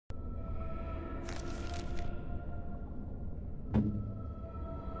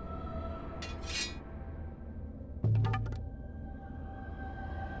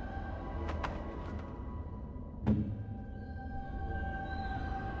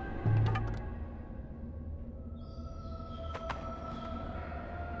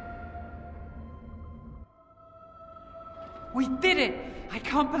We did it! I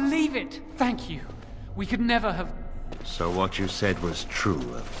can't believe it! Thank you. We could never have... So what you said was true,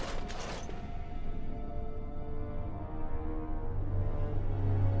 Irving?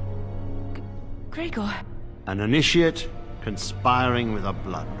 Greagoir. An initiate conspiring with a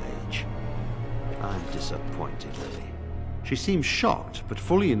Blood Mage. I'm disappointed, Lily. She seems shocked, but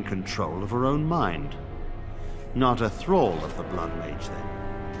fully in control of her own mind. Not a thrall of the Blood Mage,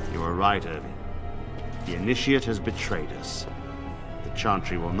 then. You were right, Irving. The initiate has betrayed us. The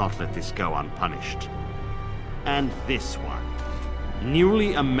Chantry will not let this go unpunished. And this one.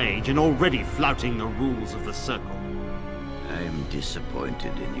 Newly a mage and already flouting the rules of the Circle. I'm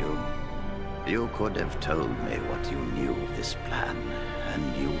disappointed in you. You could have told me what you knew of this plan,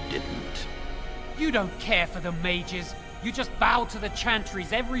 and you didn't. You don't care for the mages. You just bow to the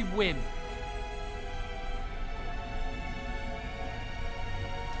Chantry's every whim.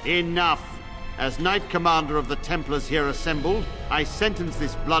 Enough! As Knight Commander of the Templars here assembled, I sentence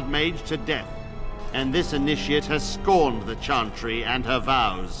this Blood Mage to death. And this initiate has scorned the Chantry and her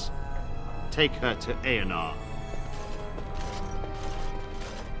vows. Take her to Eonar.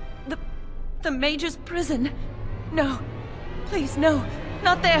 The Mage's prison. No. Please, no.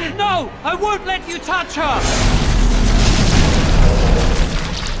 Not there. No! I won't let you touch her!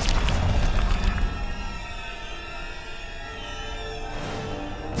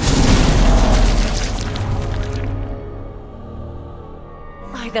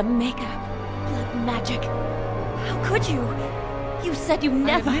 By the Maker. Blood magic. How could you? You said you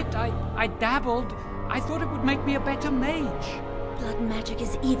never... I admit, I dabbled. I thought it would make me a better mage. Blood magic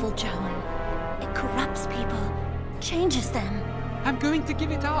is evil, Jowan. It corrupts people, changes them. I'm going to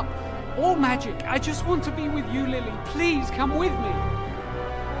give it up. All magic. I just want to be with you, Lily. Please, come with me.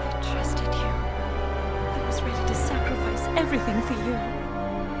 I trusted you. I was ready to sacrifice everything for you.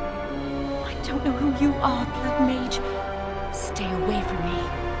 I don't know who you are, Blood Mage. Stay away from me.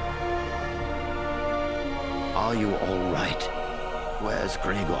 Are you all right? Where's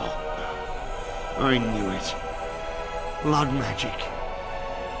Greagoir? I knew it. Blood magic.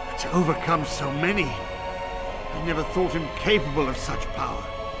 To overcome so many. I never thought him capable of such power.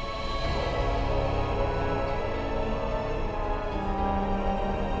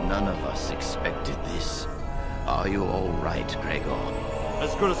 None of us expected this. Are you all right, Greagoir?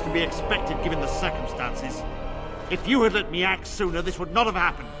 As good as can be expected given the circumstances. If you had let me act sooner, this would not have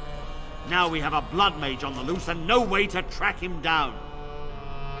happened. Now we have a Blood Mage on the loose and no way to track him down.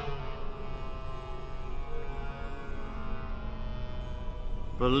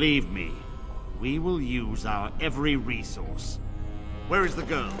 Believe me, we will use our every resource. Where is the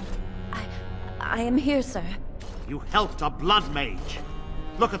girl? I am here, sir. You helped a Blood Mage.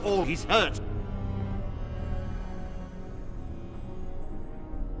 Look at all he's hurt.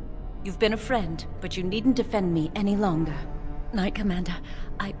 You've been a friend, but you needn't defend me any longer. Knight Commander,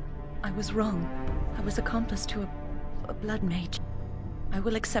 I was wrong. I was accomplice to a Blood Mage. I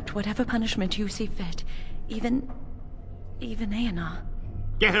will accept whatever punishment you see fit. Even Eonar.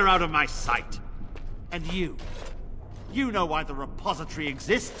 Get her out of my sight! And you know why the repository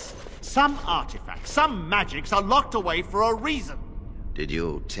exists? Some artifacts, some magics are locked away for a reason. Did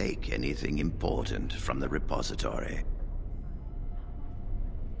you take anything important from the repository?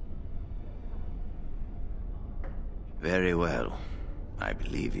 Very well. I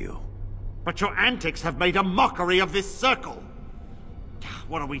believe you. But your antics have made a mockery of this circle.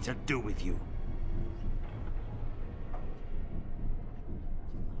 What are we to do with you?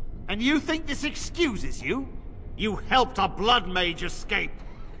 And you think this excuses you? You helped a Blood Mage escape.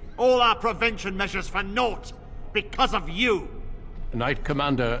 All our prevention measures for naught, because of you. Knight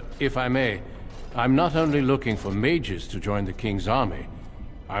Commander, if I may, I'm not only looking for mages to join the King's army,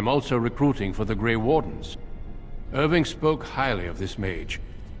 I'm also recruiting for the Grey Wardens. Irving spoke highly of this mage,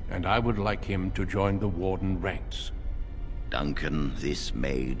 and I would like him to join the Warden ranks. Duncan, this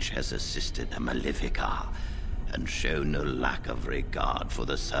mage has assisted a Malefica, and shown no lack of regard for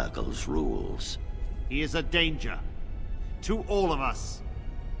the Circle's rules. He is a danger. To all of us.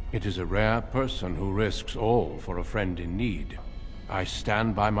 It is a rare person who risks all for a friend in need. I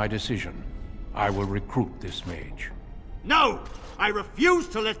stand by my decision. I will recruit this mage. No! I refuse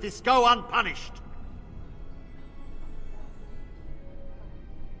to let this go unpunished!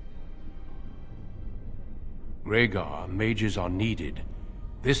 Greagoir, mages are needed.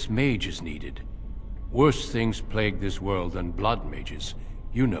 This mage is needed. Worse things plague this world than blood mages.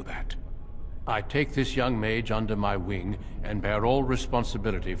 You know that. I take this young mage under my wing and bear all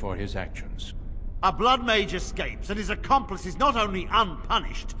responsibility for his actions. A Blood Mage escapes, and his accomplice is not only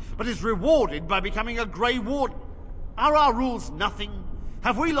unpunished, but is rewarded by becoming a Grey Warden. Are our rules nothing?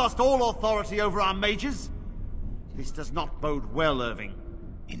 Have we lost all authority over our mages? This does not bode well, Irving.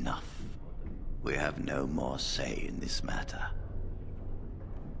 Enough. We have no more say in this matter.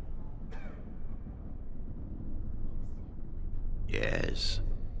 Yes,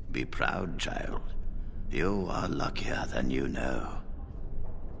 be proud, child. You are luckier than you know.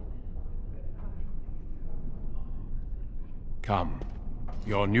 Come.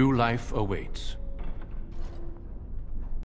 Your new life awaits.